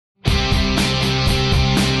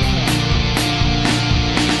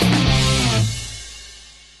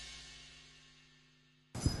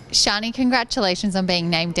Sharni, congratulations on being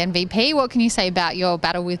named MVP. What can you say about your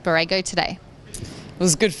battle with Borrego today? It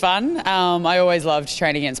was good fun. I always loved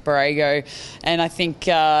training against Borrego, and I think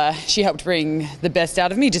she helped bring the best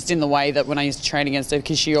out of me just in the way that when I used to train against her,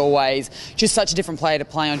 because she's such a different player to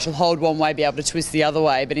play on. She'll hold one way, be able to twist the other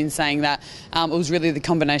way, but in saying that, it was really the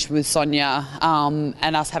combination with Sonia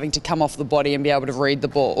and us having to come off the body and be able to read the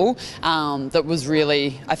ball that was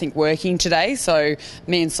really, I think, working today. So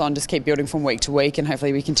me and Son just keep building from week to week, and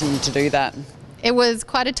hopefully we continue to do that. It was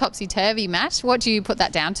quite a topsy-turvy match. What do you put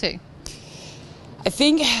that down to? I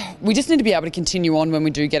think we just need to be able to continue on when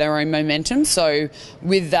we do get our own momentum. So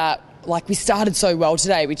with that, we started so well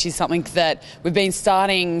today, which is something that we've been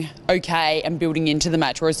starting okay and building into the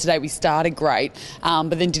match, whereas today we started great,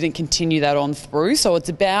 but then didn't continue that on through. So it's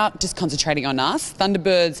about just concentrating on us.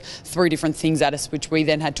 Thunderbirds threw different things at us, which we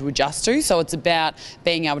then had to adjust to. So it's about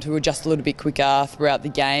being able to adjust a little bit quicker throughout the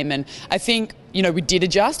game. And I think, we did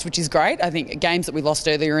adjust, which is great. I think games that we lost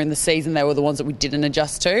earlier in the season, they were the ones that we didn't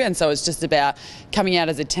adjust to. And so it's just about coming out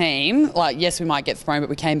as a team. Yes, we might get thrown, but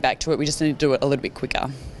we came back to it. We just need to do it a little bit quicker.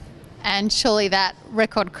 And surely that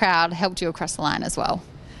record crowd helped you across the line as well.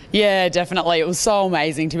 Yeah, definitely. It was so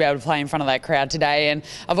amazing to be able to play in front of that crowd today. And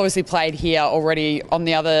I've obviously played here already on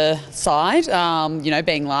the other side,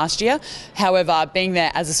 being last year. However, being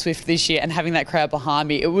there as a Swift this year and having that crowd behind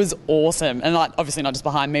me, it was awesome. And obviously not just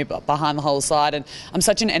behind me, but behind the whole side. And I'm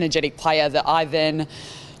such an energetic player that I then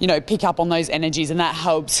pick up on those energies, and that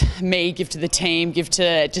helps me give to the team, give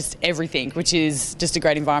to just everything, which is just a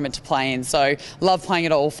great environment to play in. So love playing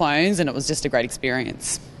at Allphones, and it was just a great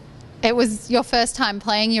experience. It was your first time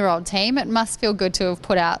playing your old team. It must feel good to have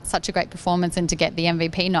put out such a great performance and to get the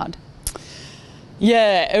MVP nod.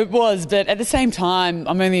 Yeah, it was, but at the same time,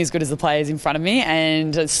 I'm only as good as the players in front of me,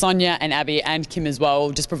 and Sonia and Abby and Kim as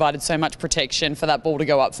well just provided so much protection for that ball to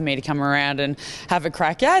go up for me to come around and have a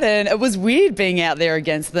crack at. And it was weird being out there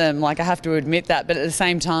against them, I have to admit that, but at the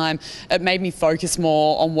same time, it made me focus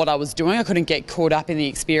more on what I was doing. I couldn't get caught up in the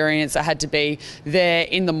experience. I had to be there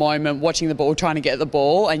in the moment, watching the ball, trying to get the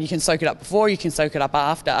ball, and you can soak it up before, you can soak it up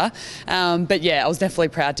after. But yeah, I was definitely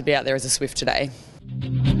proud to be out there as a Swift today.